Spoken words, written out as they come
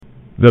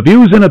The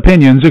views and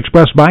opinions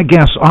expressed by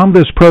guests on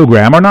this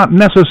program are not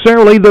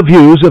necessarily the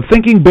views of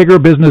Thinking Bigger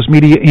Business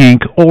Media,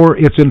 Inc. or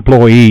its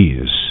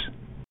employees.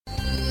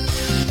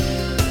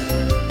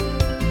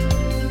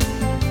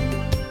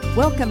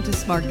 Welcome to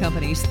Smart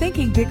Company's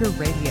Thinking Bigger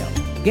Radio.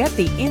 Get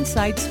the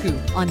inside scoop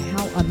on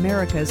how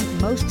America's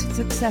most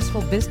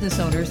successful business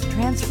owners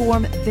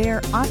transform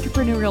their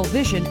entrepreneurial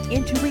vision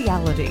into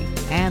reality.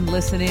 And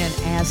listen in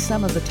as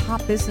some of the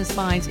top business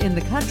minds in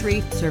the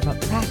country serve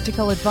up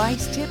practical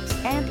advice, tips,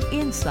 and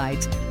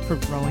insights for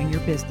growing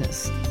your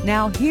business.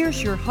 Now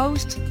here's your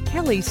host,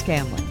 Kelly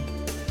Scanlon.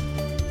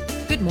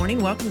 Good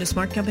morning. Welcome to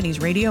Smart Companies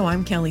Radio.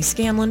 I'm Kelly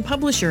Scanlon,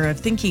 publisher of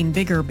Thinking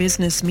Bigger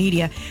Business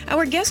Media.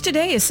 Our guest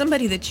today is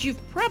somebody that you've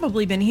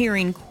probably been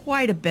hearing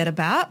quite a bit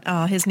about.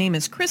 His name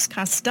is Chris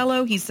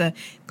Costello. He's the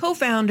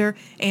co-founder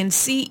and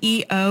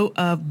CEO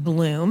of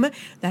Bloom.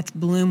 That's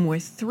Bloom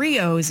with 3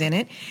 O's in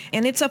it.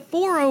 And it's a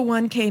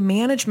 401k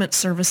management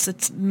service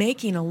that's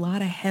making a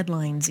lot of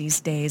headlines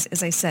these days.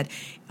 As I said,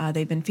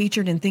 they've been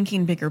featured in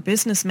Thinking Bigger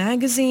Business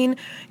Magazine.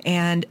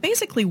 And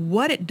basically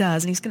what it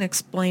does, and he's going to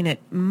explain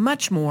it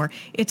much more,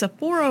 it's a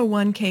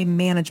 401k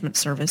management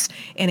service,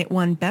 and it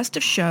won Best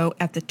of Show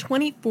at the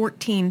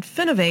 2014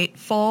 Finovate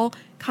Fall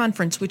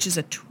Conference, which is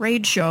a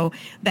trade show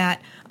that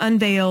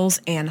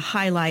unveils and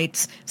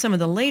highlights some of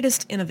the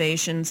latest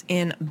innovations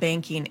in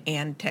banking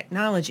and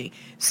technology.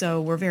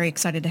 So we're very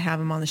excited to have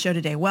him on the show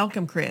today.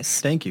 Welcome,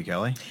 Chris. Thank you,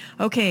 Kelly.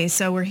 Okay,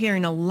 so we're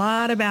hearing a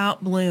lot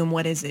about Bloom.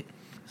 What is it?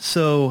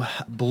 So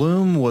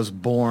Bloom was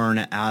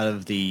born out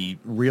of the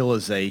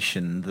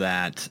realization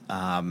that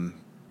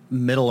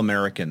middle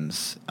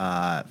Americans,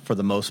 for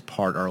the most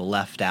part, are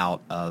left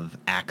out of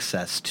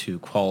access to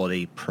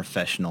quality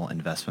professional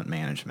investment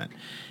management.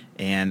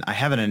 And I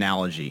have an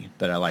analogy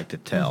that I like to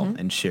tell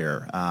and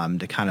share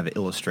to kind of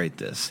illustrate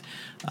this.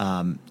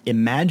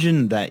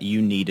 Imagine that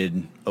you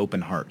needed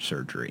open heart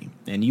surgery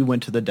and you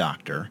went to the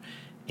doctor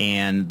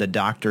and the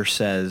doctor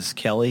says,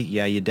 Kelly,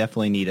 yeah, you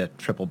definitely need a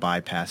triple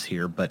bypass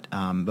here. But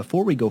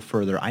before we go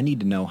further, I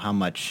need to know how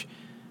much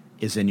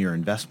is in your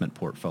investment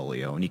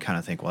portfolio. And you kind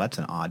of think, well, that's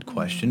an odd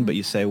question. But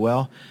you say,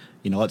 well,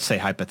 you know, let's say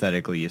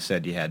hypothetically you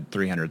said you had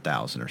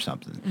 300,000 or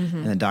something.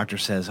 And the doctor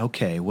says,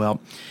 okay,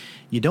 well,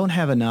 you don't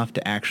have enough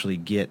to actually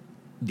get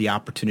the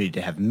opportunity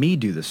to have me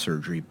do the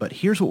surgery, but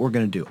here's what we're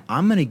going to do.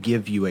 I'm going to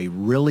give you a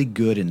really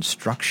good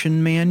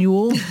instruction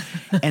manual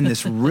and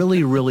this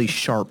really, really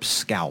sharp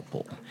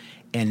scalpel.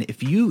 And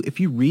if you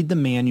read the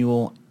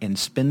manual and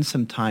spend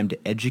some time to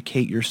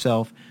educate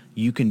yourself,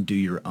 you can do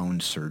your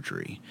own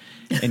surgery.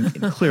 And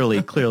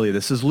clearly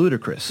this is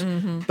ludicrous.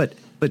 But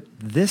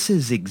this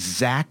is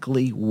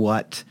exactly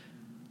what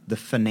the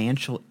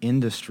financial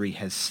industry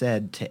has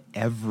said to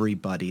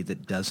everybody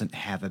that doesn't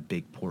have a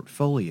big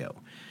portfolio.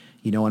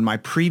 You know, in my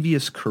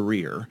previous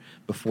career,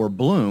 before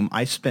Bloom,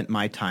 I spent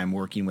my time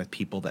working with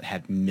people that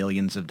had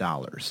millions of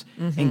dollars.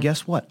 And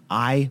guess what?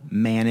 I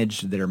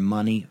managed their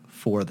money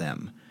for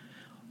them.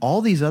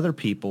 All these other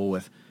people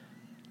with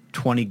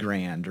 20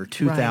 grand or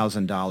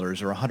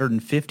 $2,000 or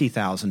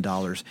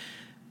 $150,000,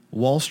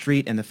 Wall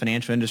Street and the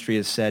financial industry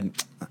has said,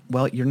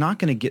 well, you're not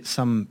going to get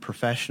some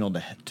professional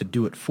to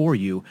do it for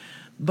you,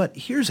 but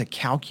here's a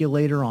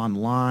calculator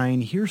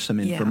online, here's some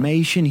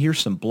information, here's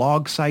some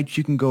blog sites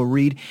you can go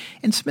read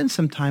and spend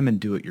some time and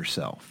do it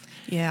yourself.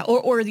 Yeah,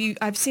 or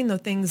I've seen the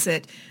things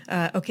that,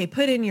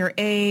 put in your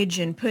age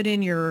and put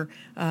in your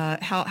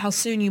how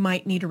soon you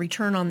might need a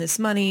return on this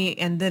money,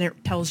 and then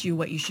it tells you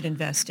what you should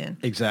invest in.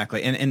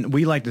 Exactly, and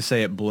we like to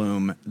say at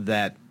Bloom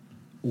that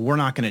we're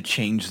not going to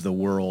change the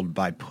world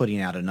by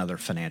putting out another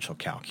financial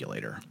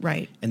calculator.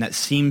 Right. And that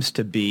seems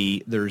to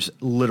be, there's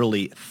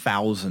literally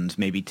thousands,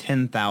 maybe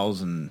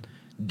 10,000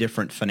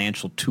 different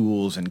financial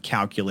tools and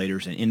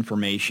calculators and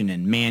information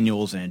and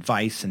manuals and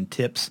advice and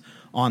tips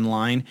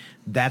online.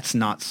 That's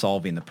not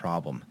solving the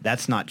problem.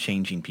 That's not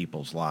changing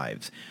people's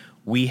lives.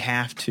 We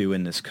have to,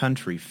 in this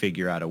country,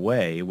 figure out a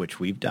way, which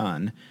we've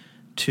done,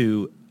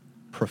 to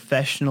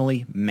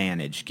professionally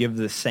manage, give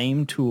the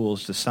same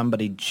tools to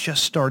somebody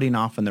just starting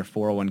off in their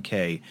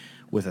 401k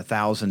with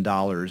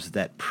 $1,000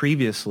 that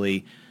previously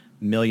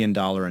 $1 million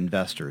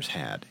investors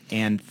had.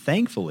 And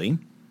thankfully,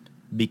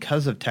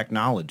 because of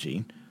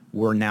technology,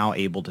 we're now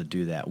able to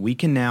do that. We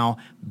can now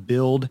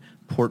build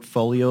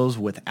portfolios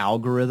with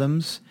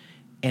algorithms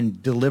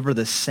and deliver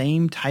the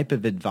same type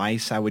of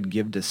advice I would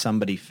give to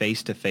somebody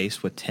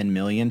face-to-face with 10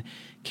 million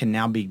can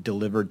now be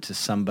delivered to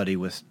somebody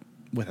with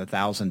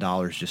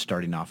 $1,000 just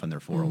starting off in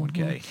their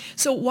 401k.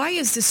 So why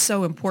is this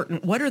so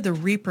important? What are the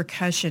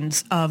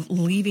repercussions of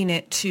leaving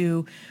it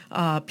to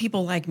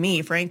people like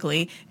me,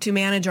 frankly, to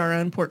manage our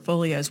own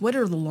portfolios? What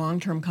are the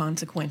long-term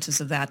consequences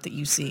of that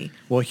you see?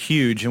 Well,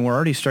 huge, and we're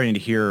already starting to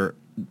hear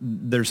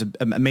there's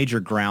a major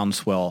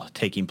groundswell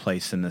taking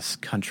place in this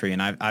country,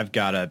 and I've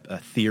got a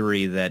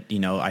theory that, you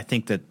know, I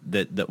think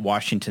that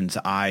Washington's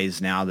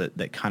eyes now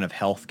that kind of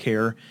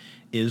healthcare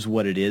is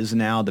what it is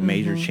now, the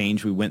major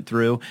change we went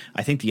through.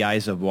 I think the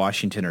eyes of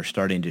Washington are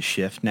starting to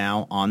shift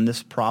now on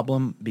this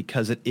problem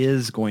because it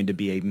is going to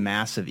be a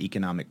massive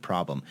economic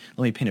problem.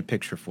 Let me paint a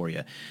picture for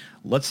you.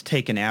 Let's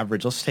take a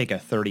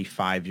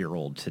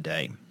 35-year-old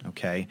today,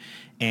 okay?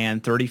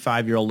 And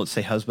 35-year-old, let's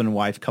say husband and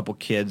wife, couple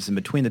kids, and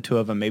between the two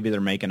of them, maybe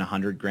they're making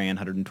 $100,000,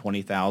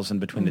 $120,000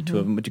 between the two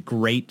of them, which is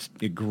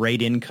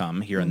great income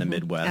here in the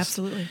Midwest.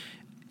 Absolutely.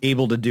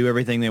 Able to do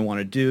everything they want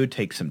to do,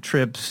 take some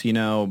trips,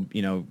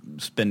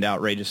 spend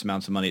outrageous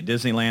amounts of money at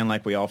Disneyland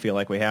like we all feel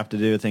like we have to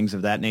do, things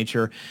of that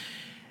nature.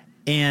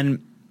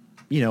 And,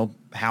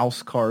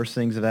 house, cars,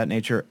 things of that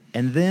nature.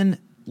 And then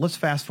let's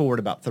fast forward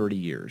about 30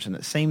 years, and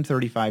that same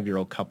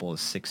 35-year-old couple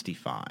is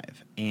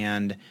 65.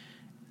 And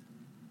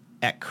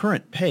at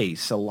current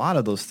pace, a lot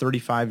of those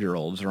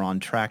 35-year-olds are on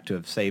track to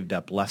have saved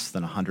up less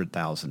than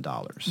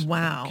 $100,000.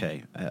 Wow.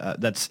 Okay,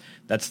 that's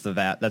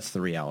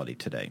the reality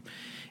today.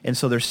 And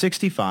so they're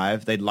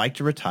 65. They'd like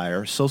to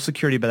retire. Social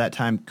Security by that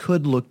time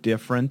could look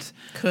different.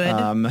 Could.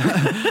 At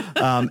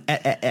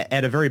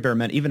a very bare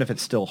minimum, even if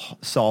it's still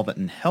solvent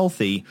and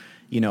healthy,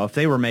 if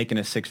they were making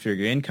a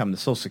six-figure income, the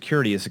Social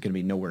Security isn't going to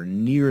be nowhere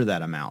near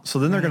that amount. So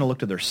then they're going to look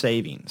to their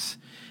savings.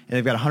 And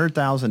they've got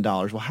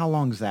 $100,000. Well, how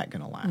long is that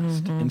going to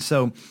last? And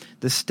so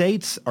the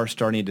states are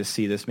starting to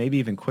see this maybe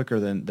even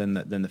quicker than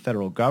the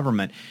federal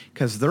government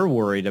because they're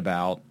worried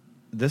about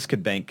this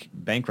could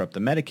bankrupt the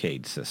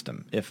Medicaid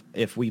system.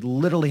 If we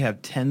literally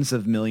have tens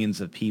of millions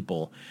of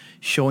people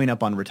showing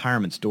up on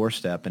retirement's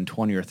doorstep in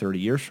 20 or 30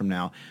 years from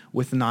now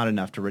with not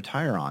enough to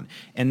retire on.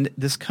 And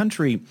this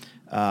country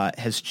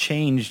has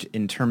changed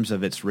in terms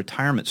of its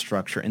retirement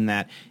structure in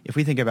that if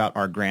we think about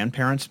our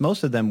grandparents,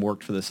 most of them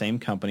worked for the same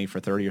company for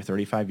 30 or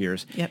 35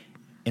 years. Yep.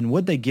 And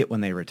what'd they get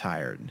when they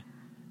retired?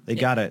 They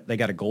got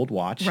a gold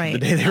watch right. the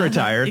day they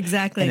retired.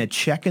 Exactly. And a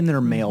check in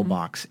their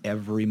mailbox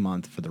every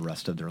month for the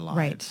rest of their lives.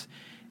 Right.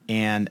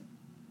 And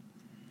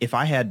if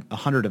I had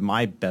 100 of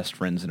my best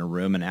friends in a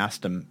room and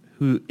asked them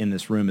who in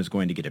this room is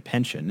going to get a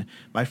pension,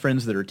 my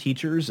friends that are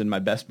teachers and my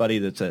best buddy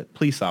that's a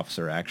police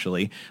officer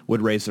actually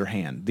would raise their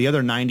hand. The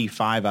other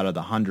 95 out of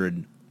the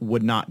 100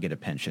 would not get a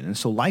pension. And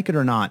so like it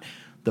or not,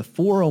 the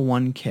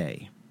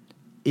 401k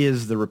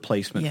is the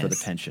replacement for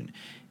the pension.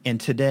 And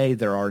today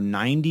there are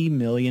 90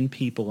 million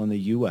people in the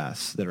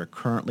U.S. that are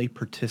currently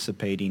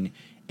participating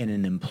in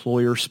an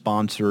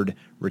employer-sponsored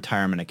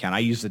retirement account. I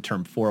use the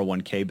term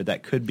 401k, but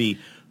that could be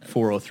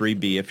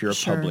 403b if you're a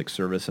public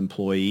service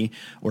employee,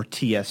 or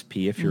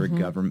TSP if you're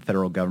a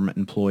federal government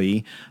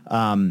employee.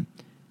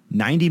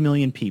 90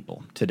 million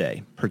people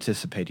today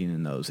participating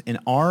in those. And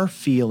our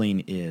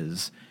feeling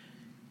is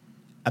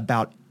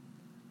about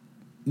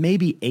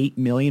maybe 8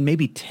 million,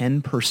 maybe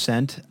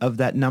 10% of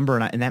that number,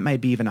 and that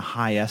might be even a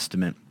high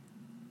estimate,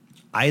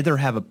 either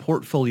have a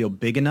portfolio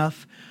big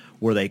enough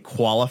where they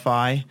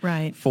qualify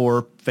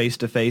for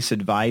face-to-face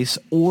advice,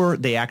 or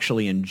they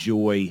actually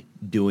enjoy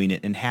doing it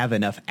and have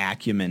enough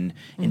acumen,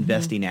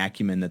 investing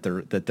acumen,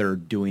 that they're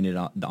doing it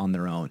on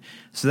their own.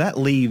 So that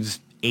leaves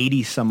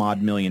 80 some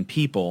odd million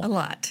people. A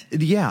lot.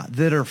 Yeah,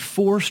 that are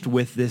forced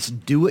with this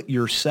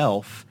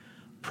do-it-yourself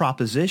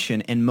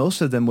proposition, and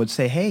most of them would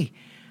say, hey,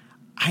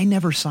 I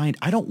never signed,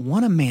 I don't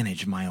want to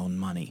manage my own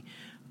money.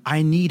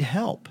 I need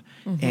help.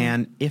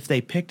 And if they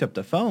picked up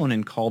the phone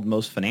and called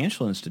most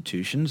financial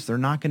institutions, they're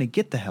not going to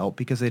get the help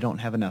because they don't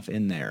have enough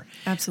in there.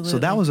 Absolutely. So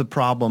that was a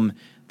problem,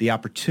 the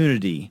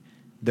opportunity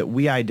that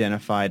we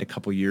identified a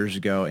couple years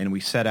ago, and we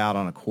set out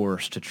on a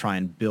course to try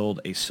and build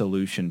a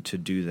solution to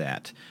do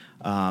that.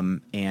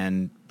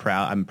 And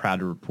I'm proud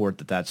to report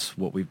that that's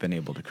what we've been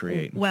able to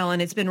create. Well,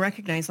 and it's been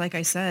recognized. Like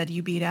I said,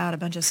 you beat out a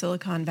bunch of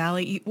Silicon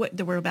Valley.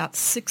 There were about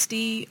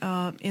 60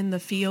 in the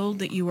field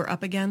that you were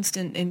up against,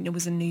 and it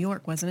was in New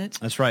York, wasn't it?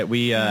 That's right.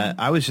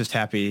 I was just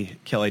happy,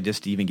 Kelly,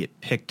 just to even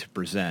get picked to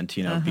present,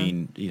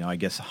 being, I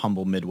guess a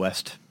humble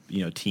Midwest,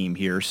 team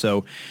here.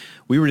 So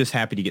we were just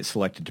happy to get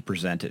selected to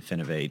present at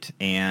Finovate.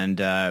 And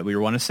we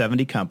were one of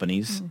 70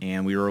 companies,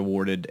 and we were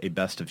awarded a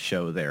best of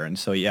show there. And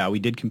so, we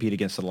did compete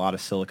against a lot of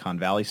Silicon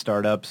Valley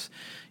startups,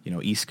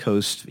 East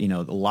Coast, a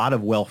lot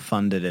of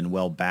well-funded and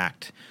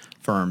well-backed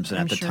firms. And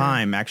at the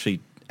time,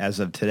 actually, as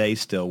of today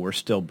still, we're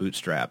still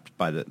bootstrapped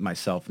by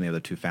myself and the other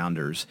two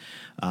founders,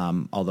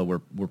 although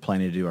we're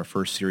planning to do our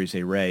first Series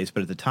A raise.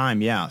 But at the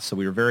time, so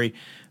we were very,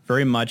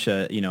 very much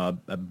a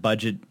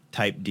budget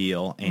type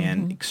deal,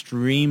 and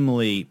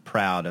extremely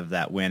proud of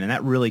that win. And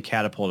that really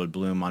catapulted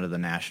Bloom onto the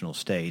national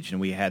stage. And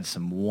we had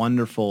some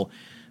wonderful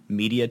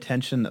media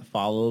attention that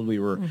followed. We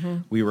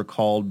were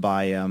called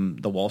by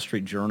the Wall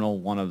Street Journal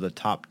one of the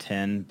top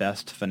 10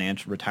 best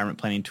financial retirement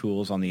planning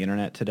tools on the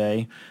internet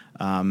today.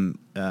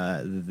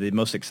 The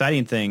most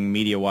exciting thing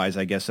media-wise,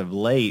 I guess, of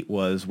late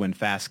was when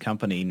Fast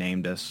Company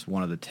named us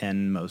one of the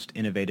 10 most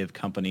innovative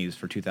companies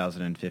for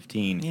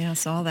 2015. Yeah, I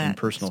saw that. In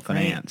personal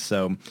finance.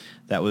 So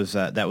that was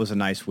a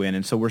nice win.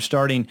 And so we're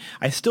starting.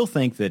 I still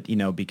think that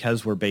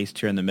because we're based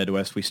here in the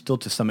Midwest, we still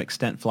to some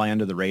extent fly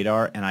under the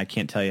radar. And I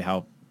can't tell you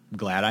how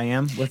glad I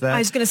am with that. I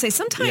was going to say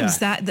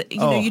sometimes you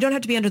know, you don't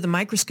have to be under the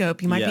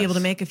microscope. You might be able to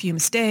make a few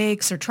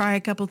mistakes or try a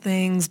couple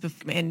things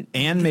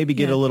and maybe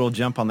get a little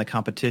jump on the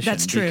competition.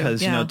 That's true.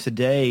 Because you know,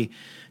 today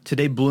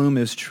Bloom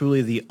is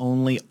truly the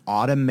only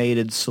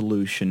automated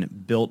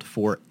solution built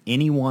for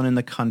anyone in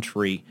the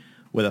country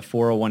with a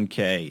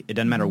 401k. It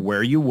doesn't matter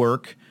where you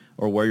work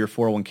or where your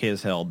 401k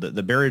is held.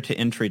 The barrier to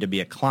entry to be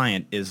a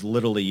client is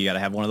literally you got to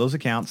have one of those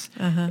accounts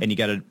and you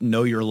got to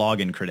know your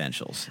login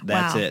credentials.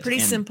 That's it. Pretty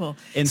simple.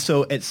 And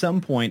so at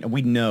some point,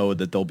 we know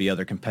that there'll be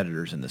other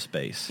competitors in the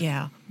space.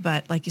 Yeah,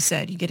 but like you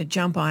said, you get a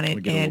jump on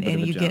it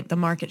and you get the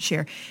market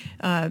share.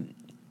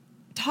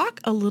 Talk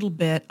a little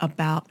bit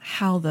about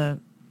how the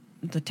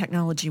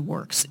technology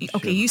works.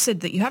 Okay, you said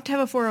that you have to have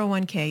a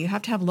 401k, you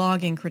have to have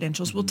login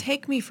credentials. Well,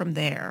 take me from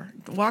there.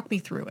 Walk me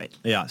through it.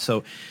 Yeah,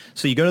 so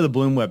you go to the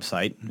Bloom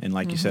website, and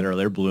like you said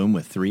earlier, Bloom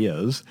with 3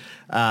 O's,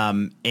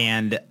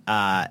 and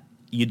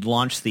you'd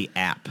launch the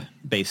app,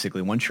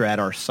 basically. Once you're at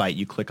our site,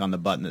 you click on the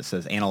button that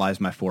says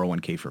Analyze My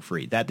 401k for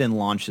free. That then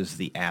launches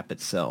the app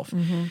itself.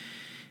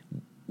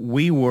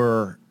 We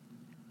were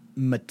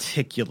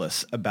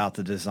meticulous about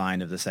the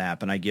design of this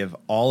app, and I give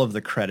all of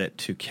the credit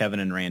to Kevin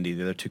and Randy,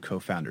 the other 2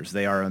 co-founders.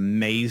 They are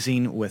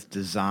amazing with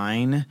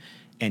design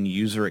and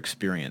user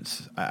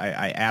experience.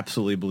 I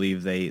absolutely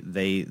believe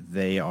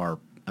they are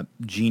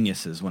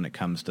geniuses when it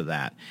comes to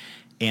that.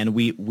 And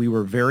we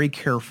were very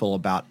careful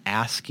about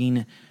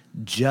asking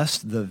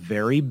just the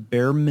very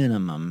bare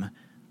minimum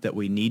that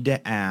we need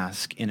to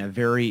ask in a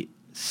very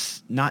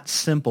not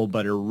simple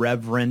but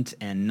irreverent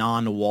and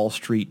non-Wall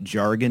Street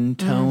jargon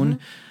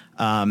tone.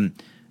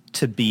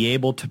 To be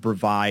able to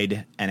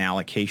provide an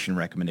allocation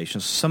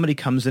recommendation. So somebody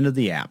comes into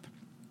the app,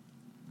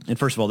 and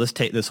first of all,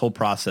 this whole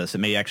process, it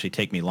may actually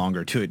take me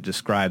longer to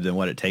describe than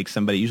what it takes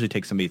somebody. It usually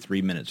takes somebody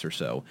 3 minutes or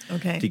so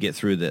to get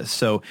through this.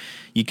 So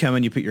you come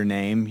in, you put your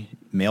name,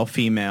 male,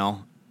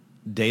 female,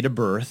 date of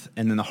birth,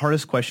 and then the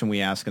hardest question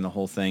we ask in the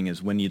whole thing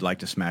is when you'd like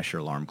to smash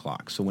your alarm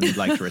clock. So when you'd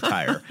like to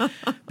retire.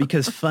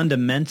 Because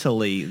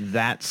fundamentally,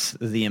 that's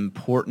the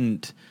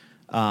important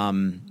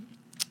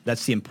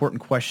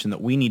question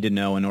that we need to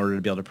know in order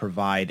to be able to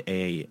provide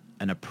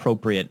an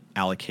appropriate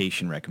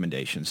allocation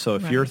recommendation. So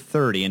if you're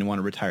 30 and want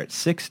to retire at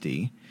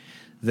 60,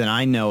 then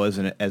I know as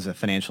a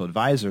financial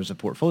advisor, as a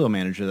portfolio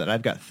manager, that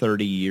I've got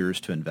 30 years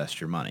to invest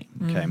your money.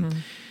 Okay.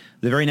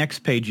 The very next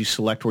page, you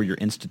select where your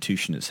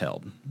institution is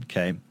held.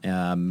 Okay.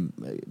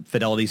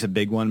 Fidelity's a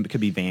big one. It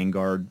could be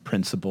Vanguard,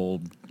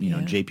 Principal,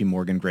 JP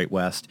Morgan, Great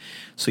West.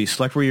 So you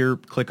select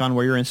click on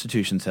where your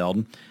institution's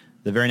held.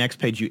 The very next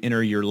page, you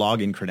enter your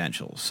login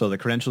credentials. So the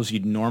credentials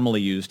you'd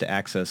normally use to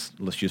access,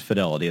 let's use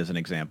Fidelity as an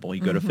example.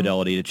 You go to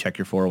Fidelity to check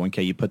your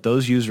 401k. You put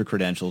those user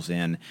credentials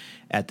in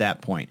at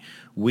that point.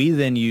 We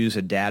then use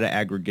a data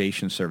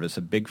aggregation service,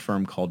 a big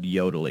firm called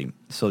Yodlee.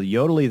 So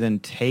Yodlee then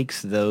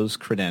takes those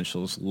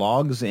credentials,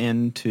 logs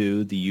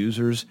into the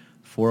user's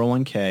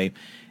 401k,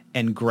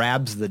 and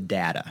grabs the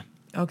data.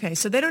 Okay,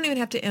 so they don't even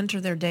have to enter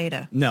their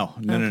data. No,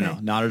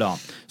 not at all.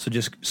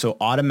 So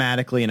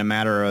automatically in a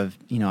matter of,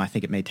 I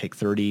think it may take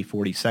 30,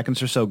 40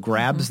 seconds or so,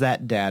 grabs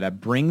that data,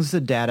 brings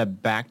the data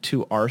back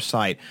to our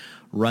site,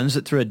 runs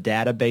it through a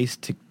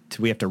database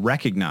we have to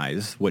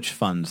recognize which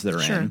funds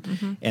they're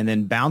in, and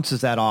then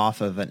bounces that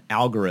off of an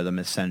algorithm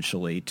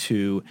essentially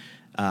to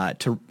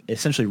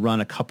essentially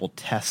run a couple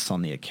tests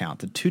on the account.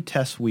 The 2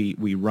 tests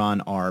we run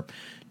are,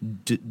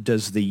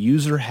 does the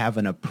user have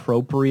an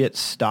appropriate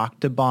stock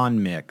to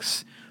bond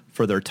mix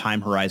for their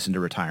time horizon to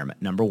retirement?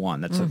 Number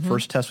 1, that's the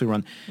first test we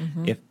run.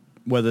 If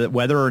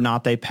whether or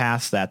not they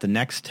pass that, the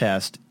next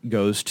test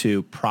goes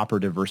to proper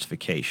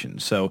diversification.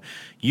 So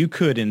you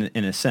could,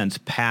 in a sense,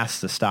 pass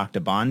the stock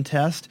to bond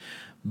test,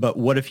 but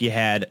what if you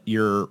had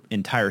your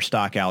entire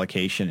stock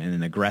allocation in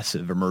an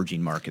aggressive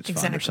emerging markets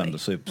fund or something?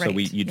 So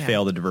you'd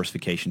fail the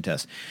diversification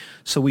test.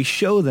 So we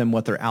show them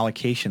what their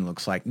allocation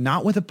looks like,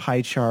 not with a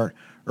pie chart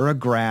or a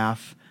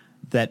graph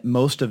that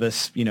most of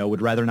us,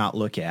 would rather not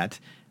look at,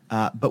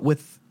 but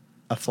with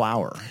a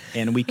flower,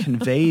 and we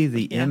convey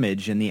the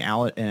image and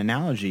an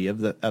analogy of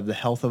the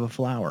health of a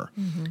flower.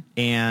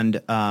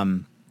 And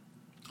on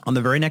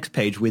the very next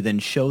page, we then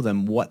show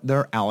them what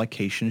their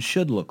allocation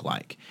should look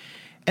like.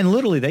 And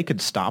literally, they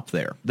could stop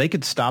there. They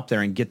could stop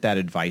there and get that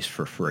advice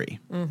for free.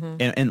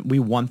 And we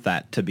want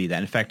that to be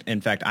that.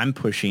 In fact, I'm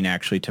pushing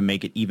actually to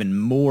make it even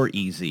more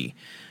easy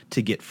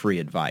to get free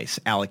advice,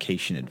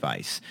 allocation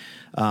advice.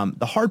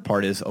 The hard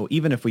part is,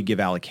 even if we give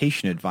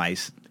allocation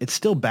advice, it's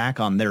still back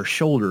on their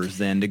shoulders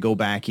then to go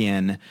back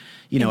in.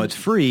 It's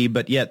free,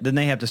 but yet then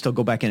they have to still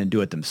go back in and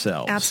do it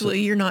themselves.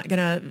 Absolutely. You're not going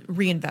to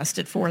reinvest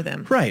it for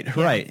them. Right.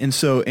 And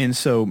so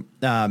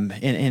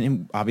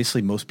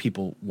obviously most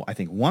people, I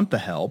think, want the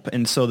help.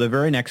 And so the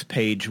very next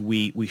page,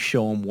 we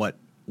show them what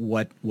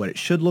it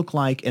should look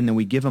like, and then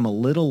we give them a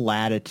little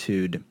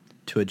latitude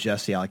to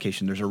adjust the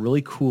allocation. There's a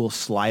really cool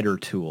slider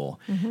tool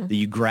that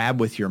you grab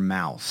with your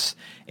mouse,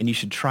 and you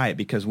should try it,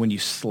 because when you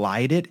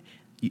slide it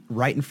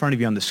right in front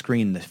of you on the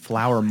screen, the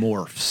flower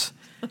morphs.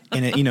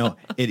 And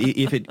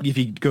if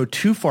you go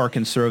too far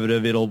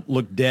conservative, it'll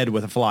look dead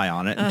with a fly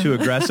on it, and too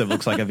aggressive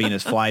looks like a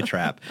Venus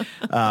flytrap.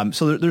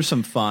 So there's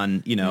some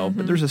fun,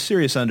 but there's a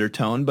serious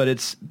undertone, but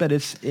it's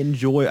an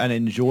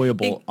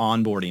enjoyable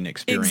onboarding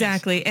experience.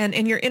 Exactly,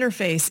 and your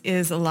interface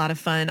is a lot of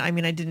fun. I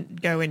mean, I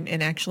didn't go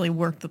and actually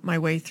work my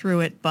way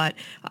through it, but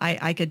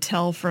I could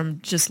tell from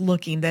just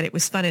looking that it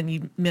was fun. And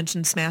you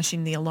mentioned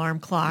smashing the alarm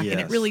clock, and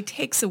it really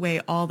takes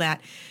away all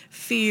that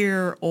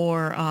fear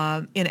or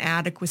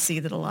inadequacy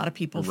that a lot of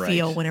people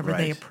feel whenever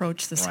they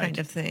approach this kind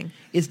of thing.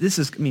 This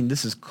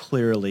is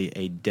clearly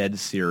a dead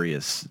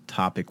serious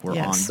topic we're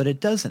on, but it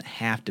doesn't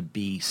have to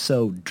be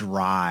so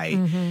dry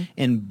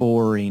and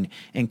boring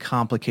and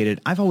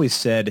complicated. I've always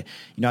said,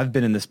 I've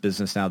been in this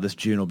business now. This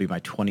June will be my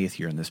 20th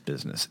year in this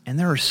business, and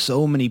there are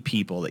so many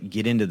people that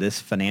get into this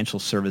financial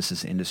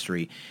services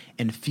industry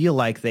and feel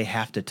like they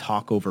have to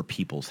talk over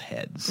people's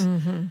heads.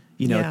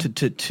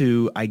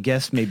 To I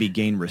guess maybe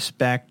gain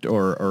respect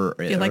or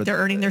feel like they're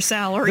earning their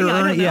salary.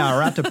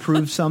 Or have to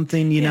prove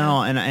something,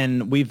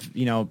 and we've,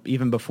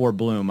 even before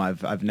Bloom,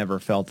 I've never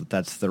felt that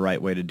that's the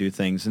right way to do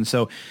things. And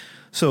so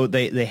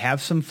they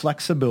have some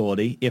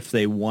flexibility if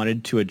they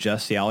wanted to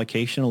adjust the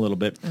allocation a little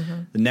bit.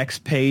 The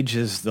next page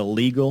is the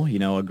legal,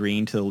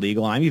 agreeing to the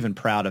legal. I'm even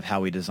proud of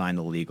how we designed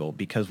the legal,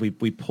 because we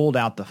pulled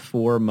out the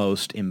 4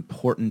 most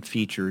important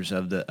features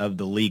of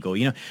the legal.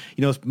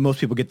 Most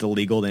people get the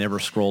legal, they never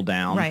scroll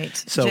down. Right.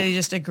 So they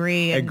just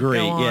agree and go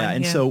on.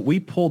 And so we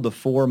pulled the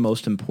 4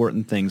 most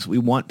important things we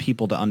want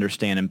people to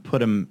understand and put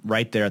them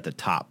right there at the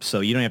top. So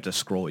you don't have to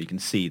scroll, you can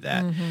see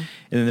that. And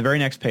then the very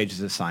next page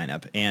is a sign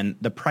up, and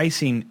the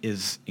pricing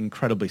is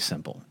incredibly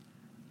simple.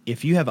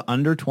 If you have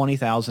under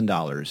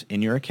 $20,000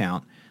 in your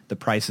account, the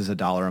price is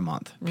 $1 a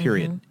month,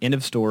 period. End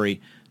of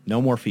story.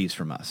 No more fees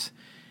from us.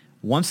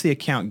 Once the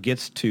account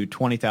gets to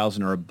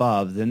 $20,000 or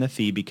above, then the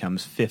fee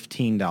becomes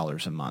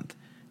 $15 a month.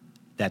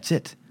 That's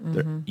it.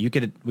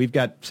 We've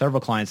got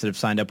several clients that have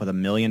signed up with $1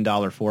 million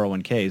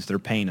 401ks. They're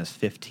paying us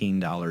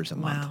 $15 a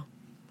month.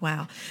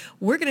 Wow.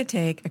 We're going to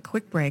take a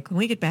quick break. When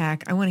we get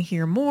back, I want to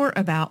hear more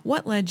about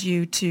what led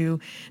you to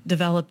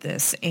develop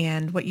this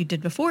and what you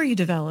did before you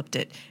developed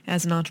it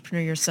as an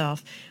entrepreneur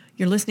yourself.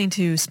 You're listening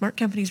to Smart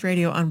Companies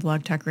Radio on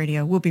Blog Talk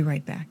Radio. We'll be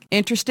right back.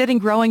 Interested in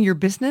growing your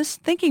business?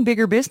 Thinking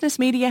Bigger Business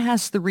Media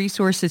has the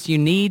resources you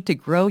need to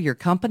grow your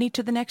company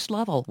to the next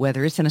level.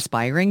 Whether it's an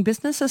aspiring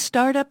business, a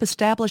startup,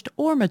 established,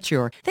 or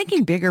mature,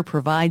 Thinking Bigger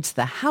provides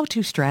the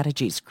how-to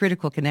strategies,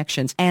 critical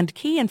connections, and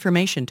key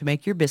information to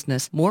make your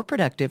business more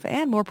productive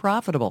and more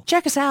profitable.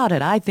 Check us out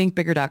at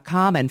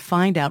ithinkbigger.com and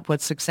find out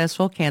what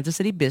successful Kansas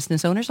City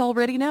business owners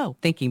already know.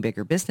 Thinking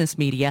Bigger Business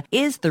Media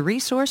is the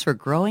resource for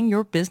growing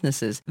your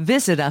businesses.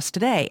 Visit us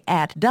today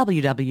at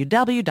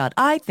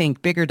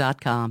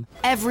www.ithinkbigger.com.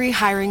 Every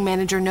hiring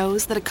manager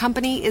knows that a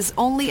company is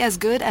only as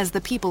good as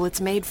the people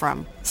it's made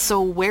from.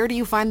 So where do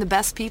you find the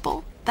best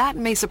people? That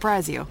may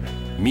surprise you.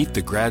 Meet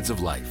the grads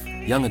of life.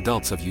 Young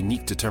adults of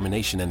unique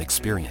determination and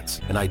experience.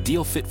 An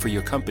ideal fit for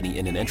your company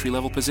in an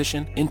entry-level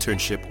position,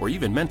 internship, or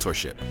even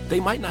mentorship. They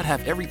might not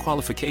have every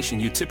qualification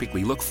you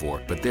typically look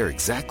for, but they're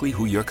exactly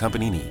who your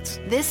company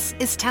needs. This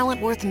is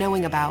talent worth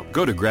knowing about.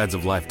 Go to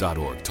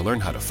gradsoflife.org to learn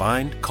how to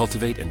find,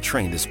 cultivate, and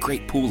train this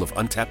great pool of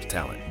untapped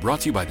talent. Brought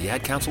to you by the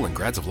Ad Council and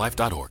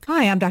gradsoflife.org.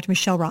 Hi, I'm Dr.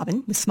 Michelle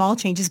Robin with Small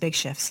Changes, Big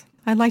Shifts.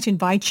 I'd like to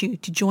invite you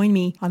to join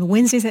me on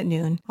Wednesdays at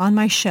noon on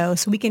my show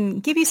so we can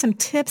give you some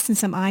tips and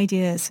some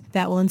ideas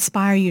that will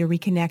inspire you to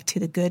reconnect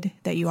to the good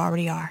that you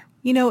already are.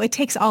 It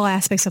takes all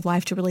aspects of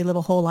life to really live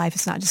a whole life.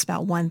 It's not just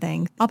about one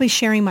thing. I'll be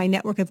sharing my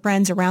network of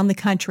friends around the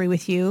country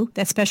with you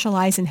that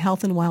specialize in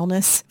health and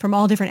wellness from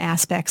all different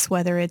aspects,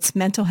 whether it's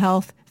mental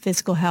health,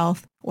 physical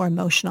health, or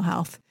emotional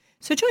health.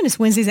 So join us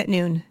Wednesdays at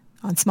noon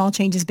on Small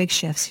Changes, Big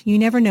Shifts. You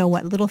never know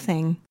what little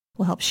thing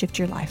will help shift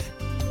your life.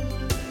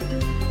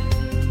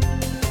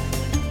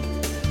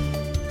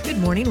 Good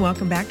morning.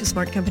 Welcome back to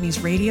Smart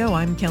Companies Radio.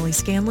 I'm Kelly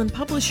Scanlon,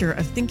 publisher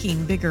of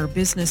Thinking Bigger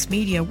Business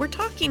Media. We're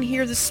talking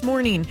here this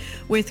morning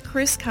with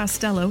Chris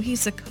Costello.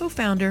 He's a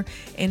co-founder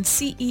and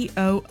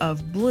CEO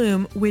of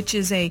Bloom, which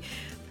is a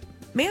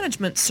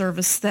management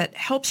service that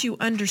helps you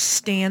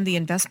understand the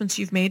investments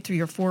you've made through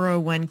your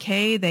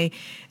 401k. They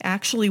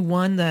actually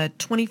won the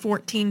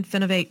 2014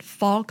 Finovate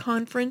Fall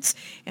Conference,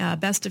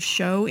 best of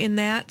show in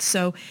that.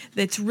 So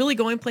it's really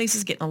going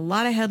places, getting a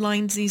lot of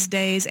headlines these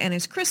days. And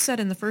as Chris said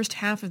in the first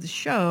half of the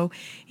show,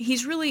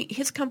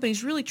 his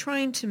company's really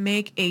trying to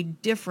make a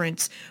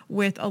difference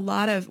with a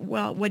lot of,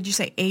 what'd you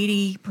say,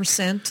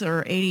 80%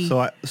 or 80?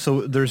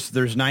 So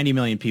there's 90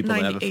 million people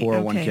that have a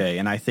 401k,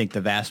 and I think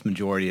the vast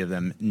majority of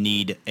them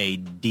need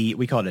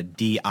we call it a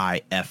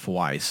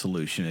DIFY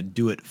solution, a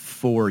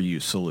do-it-for-you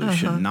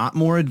solution. Not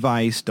more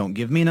advice. Don't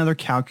give me another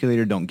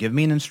calculator. Don't give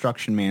me an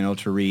instruction manual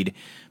to read.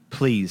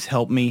 Please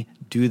help me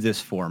do this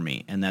for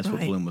me. And that's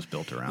what Bloom was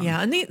built around. Yeah,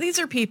 and these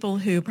are people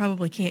who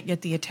probably can't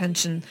get the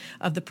attention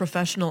of the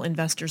professional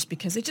investors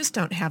because they just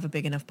don't have a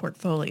big enough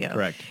portfolio.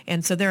 Correct.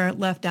 And so they're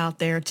left out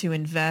there to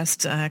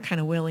invest kind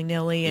of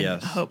willy-nilly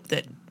and hope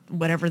that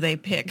whatever they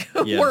pick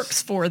Yes.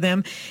 works for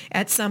them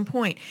at some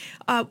point.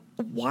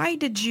 Why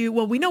did you,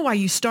 well, we know why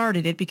you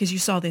started it because you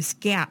saw this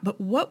gap,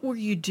 but what were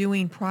you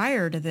doing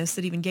prior to this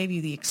that even gave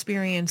you the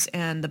experience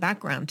and the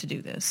background to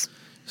do this?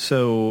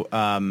 So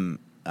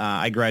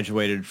I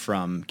graduated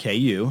from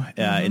KU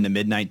in the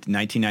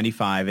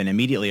mid-1995, and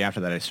immediately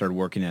after that I started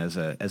working as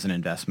an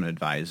investment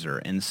advisor.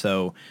 And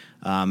so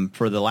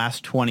for the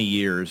last 20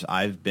 years,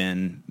 I've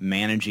been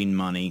managing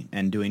money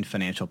and doing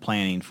financial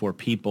planning for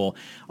people.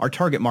 Our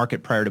target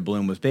market prior to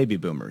Bloom was baby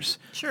boomers.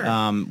 Sure.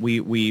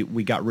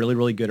 We got really,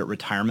 really good at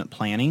retirement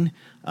planning.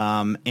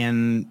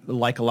 And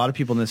like a lot of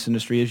people in this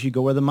industry, is you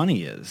go where the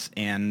money is.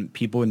 And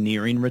people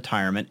nearing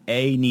retirement,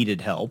 needed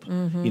help,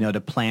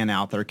 to plan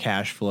out their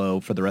cash flow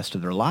for the rest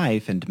of their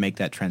life and to make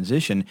that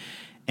transition.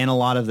 And a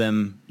lot of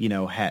them,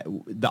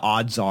 the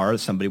odds are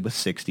somebody with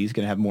 60 is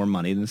going to have more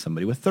money than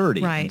somebody with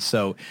 30. Right. And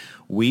so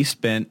we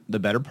spent the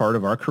better part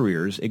of our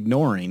careers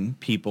ignoring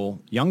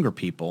people, younger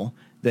people,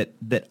 that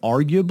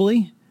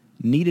arguably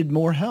needed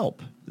more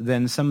help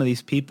than some of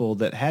these people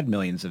that had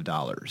millions of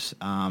dollars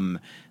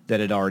that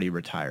had already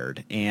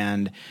retired.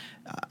 And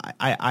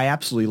I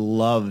absolutely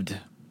loved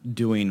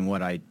doing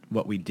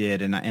what we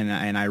did, and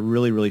I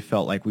really, really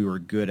felt like we were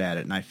good at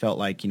it, and I felt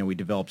like we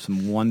developed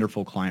some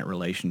wonderful client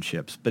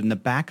relationships. But in the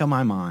back of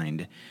my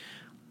mind,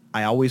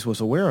 I always was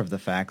aware of the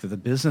fact that the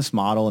business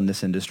model in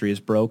this industry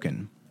is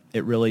broken.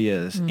 It really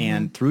is.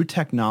 And through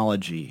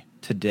technology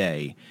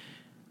today,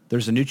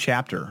 there's a new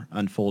chapter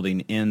unfolding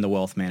in the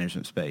wealth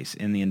management space,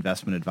 in the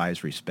investment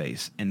advisory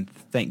space, and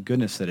thank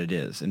goodness that it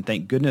is. And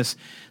thank goodness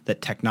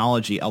that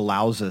technology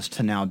allows us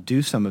to now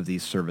do some of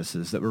these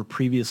services that were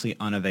previously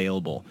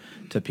unavailable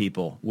to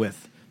people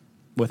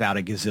without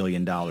a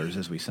gazillion dollars,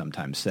 as we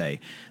sometimes say.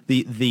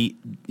 The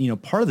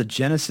part of the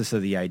genesis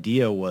of the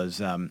idea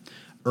was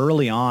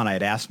early on I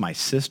had asked my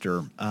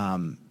sister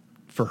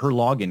for her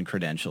login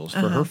credentials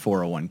for her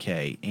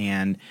 401k,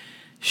 and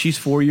she's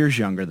 4 years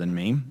younger than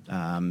me,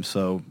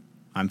 so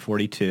I'm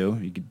 42.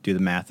 You could do the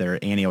math there.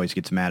 Annie always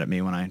gets mad at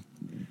me when I'm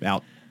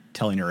out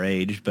telling her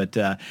age. But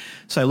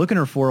so I look in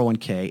her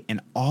 401k, and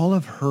all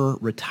of her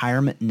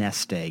retirement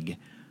nest egg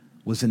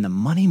was in the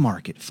money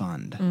market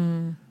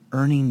fund,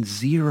 earning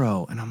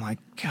zero. And I'm like,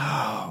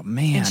 oh,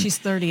 man. And she's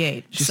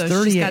 38. She's so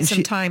 38. She's got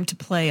some time to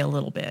play a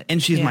little bit.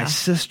 And she's my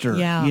sister.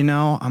 Yeah.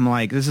 I'm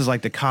like, this is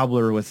like the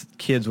cobbler with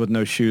kids with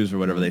no shoes or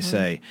whatever they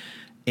say.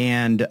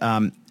 And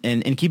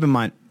keep in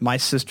mind, my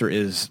sister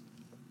is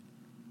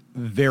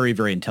very,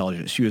 very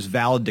intelligent. She was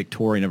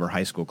valedictorian of her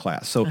high school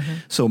class. So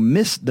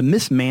the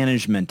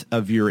mismanagement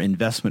of your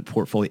investment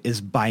portfolio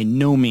is by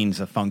no means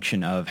a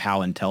function of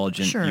how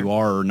intelligent you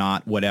are or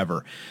not,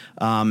 whatever.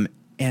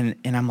 And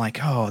I'm like,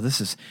 oh, this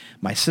is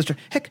my sister.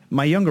 Heck,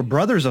 my younger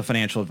brother's a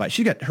financial advisor.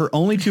 She got her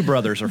only two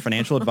brothers are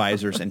financial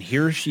advisors, and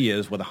here she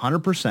is with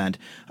 100%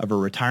 of her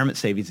retirement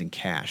savings in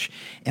cash.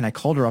 And I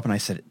called her up and I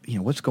said,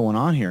 what's going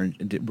on here?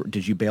 And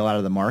did you bail out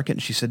of the market?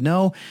 And she said,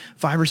 no,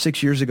 5 or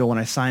 6 years ago when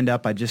I signed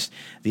up,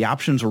 the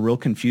options were real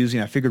confusing.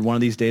 I figured one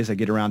of these days I'd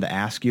get around to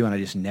ask you, and I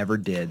just never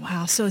did.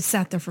 Wow, so it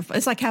sat there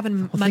it's like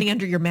having money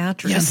under your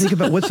mattress. Yeah, think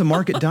about what's the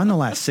market done the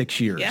last 6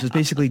 years. Yeah. It's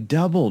basically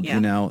doubled,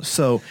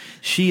 So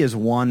she is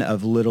one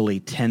of literally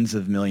tens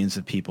of millions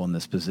of people in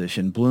this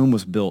position. Bloom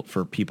was built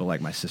for people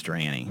like my sister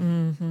Annie.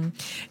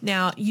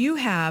 Now, you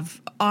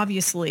have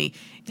obviously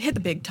hit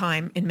the big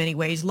time in many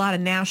ways. A lot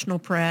of national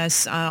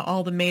press,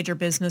 all the major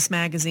business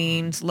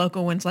magazines,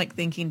 local ones like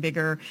Thinking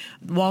Bigger,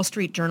 Wall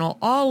Street Journal,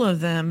 all of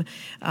them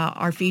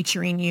are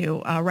featuring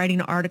you, writing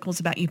articles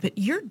about you, but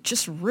you're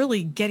just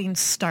really getting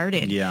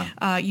started.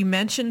 Yeah. You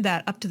mentioned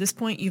that up to this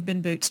point you've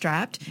been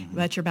bootstrapped,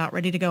 but you're about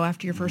ready to go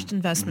after your first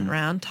investment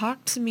round.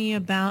 Talk to me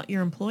about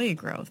your employee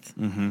growth.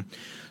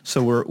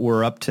 So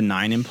we're up to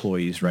 9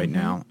 employees right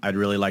now. I'd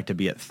really like to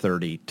be at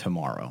 30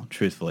 tomorrow,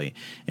 truthfully.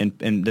 And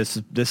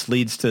this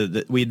leads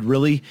to we'd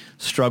really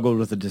struggled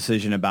with the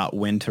decision about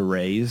when to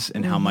raise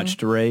and how much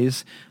to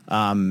raise.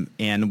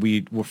 And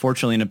we were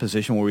fortunately in a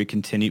position where we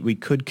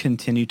could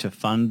continue to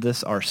fund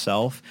this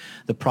ourselves.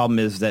 The problem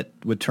is that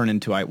would turn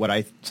into what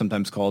I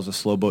sometimes call as a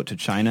slow boat to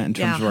China in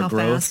terms of our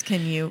growth. How fast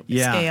can you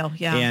scale?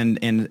 Yeah.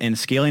 And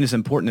scaling is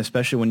important,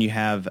 especially when you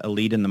have a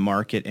lead in the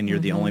market and you're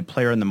the only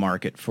player in the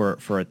market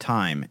for a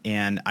time.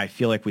 And I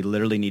feel like we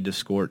literally need to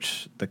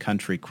scorch the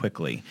country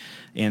quickly.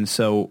 And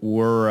so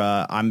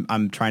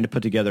I'm trying to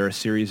put together a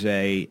Series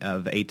A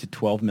of 8 to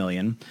 12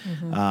 million,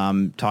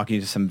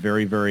 talking to some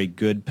very, very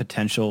good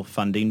potential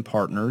funding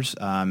partners.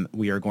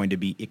 We are going to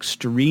be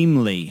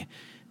extremely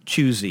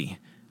choosy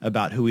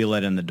about who we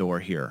let in the door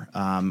here.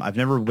 I've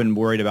never been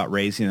worried about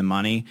raising the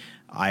money.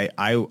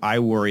 I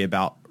worry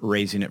about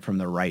raising it from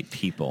the right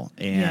people,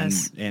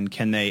 and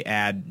can they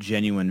add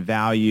genuine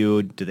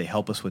value? Do they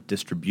help us with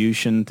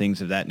distribution,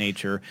 things of that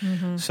nature?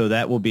 So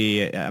that will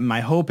be my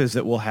hope is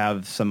that we'll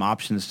have some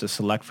options to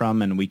select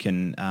from, and we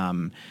can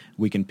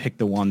pick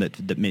the one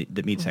that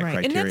meets that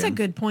criteria. And that's a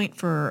good point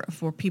for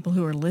people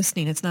who are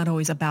listening. It's not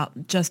always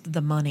about just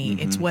the money.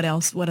 It's what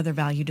other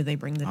value do they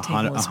bring to the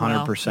table as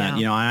well.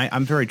 100%.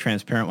 I'm very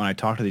transparent when I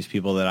talk to these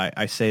people that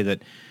I say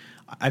that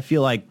I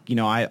feel like,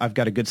 I've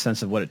got a good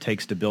sense of what it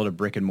takes to build a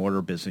brick and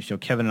mortar business.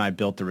 Kevin and I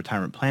built the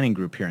retirement planning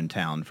group here in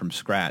town from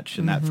scratch,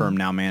 and that firm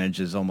now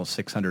manages almost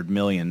 $600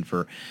 million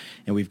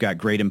and we've got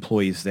great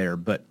employees there.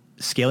 But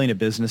scaling a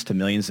business to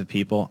millions of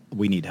people,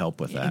 we need help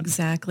with that.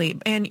 Exactly.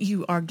 And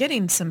you are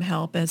getting some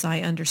help, as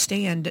I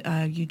understand.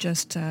 You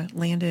just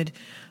landed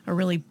a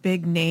really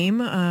big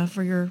name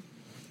for your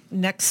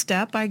next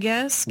step, I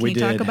guess. Can you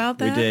talk about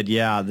that? We did,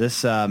 yeah.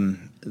 This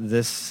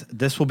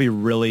will be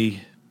really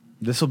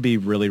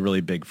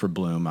big for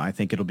Bloom. I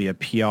think it'll be a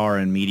PR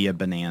and media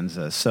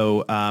bonanza.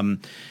 So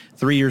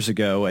 3 years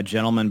ago, a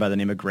gentleman by the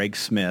name of Greg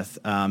Smith,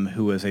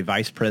 who was a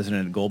vice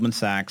president at Goldman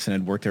Sachs and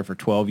had worked there for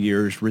 12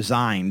 years,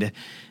 resigned.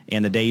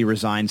 And the day he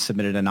resigned,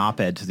 submitted an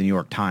op-ed to the New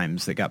York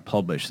Times that got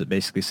published that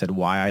basically said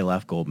why I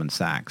left Goldman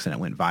Sachs, and it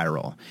went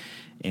viral.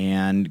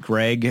 And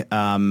Greg,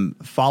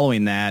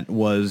 following that,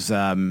 was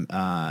a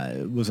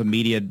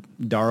media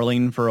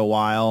darling for a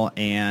while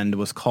and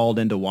was called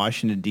into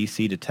Washington,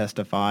 D.C. to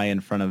testify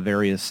in front of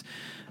various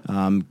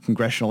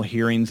congressional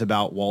hearings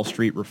about Wall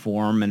Street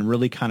reform, and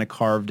really kind of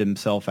carved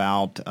himself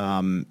out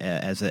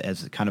as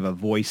a kind of a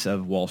voice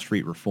of Wall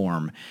Street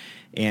reform.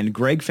 And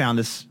Greg found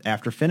us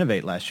after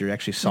Finovate last year. He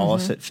actually saw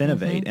us at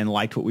Finovate and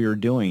liked what we were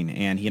doing.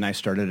 And he and I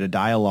started a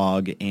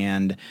dialogue,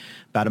 and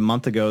about a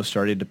month ago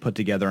started to put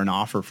together an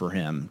offer for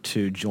him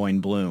to join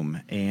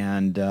Bloom.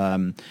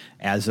 And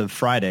as of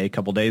Friday, a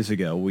couple days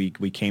ago, we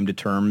came to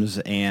terms,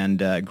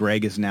 and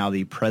Greg is now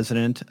the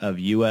president of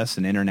U.S.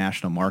 and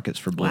international markets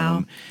for Bloom.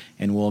 Wow.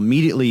 And will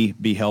immediately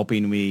be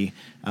helping me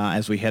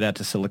as we head out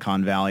to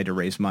Silicon Valley to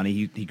raise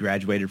money. He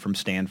graduated from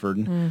Stanford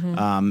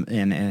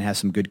and has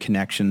some good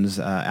connections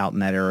out in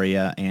that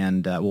area,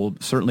 and will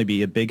certainly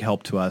be a big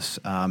help to us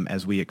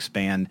as we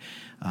expand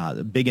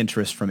the big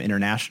interest from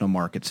international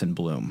markets in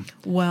Bloom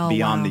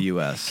beyond the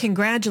U.S.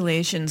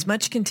 Congratulations.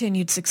 Much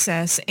continued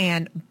success.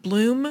 And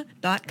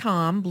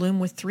Bloom.com, Bloom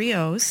with 3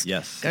 O's.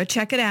 Yes. Go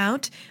check it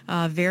out.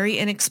 Very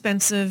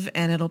inexpensive,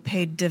 and it'll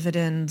pay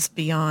dividends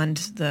beyond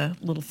the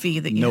little fee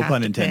that you have to pay. No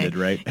pun intended,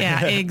 right?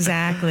 Yeah,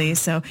 exactly.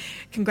 So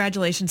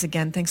congratulations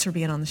again. Thanks for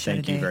being on the show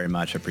today. Thank you very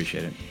much. I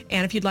appreciate it.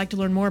 And if you'd like to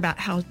learn more about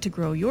how to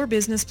grow your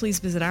business, please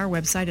visit our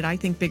website at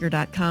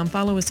ithinkbigger.com.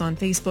 Follow us on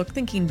Facebook,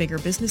 Thinking Bigger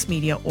Business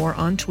Media, or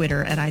on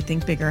Twitter at I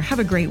Think Bigger. Have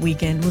a great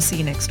weekend. We'll see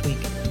you next week.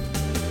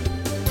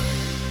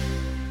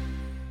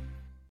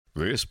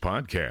 This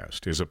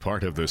podcast is a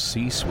part of the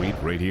C-Suite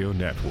Radio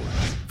Network.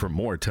 For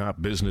more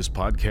top business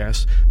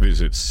podcasts,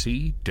 visit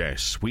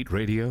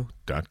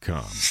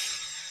c-suiteradio.com.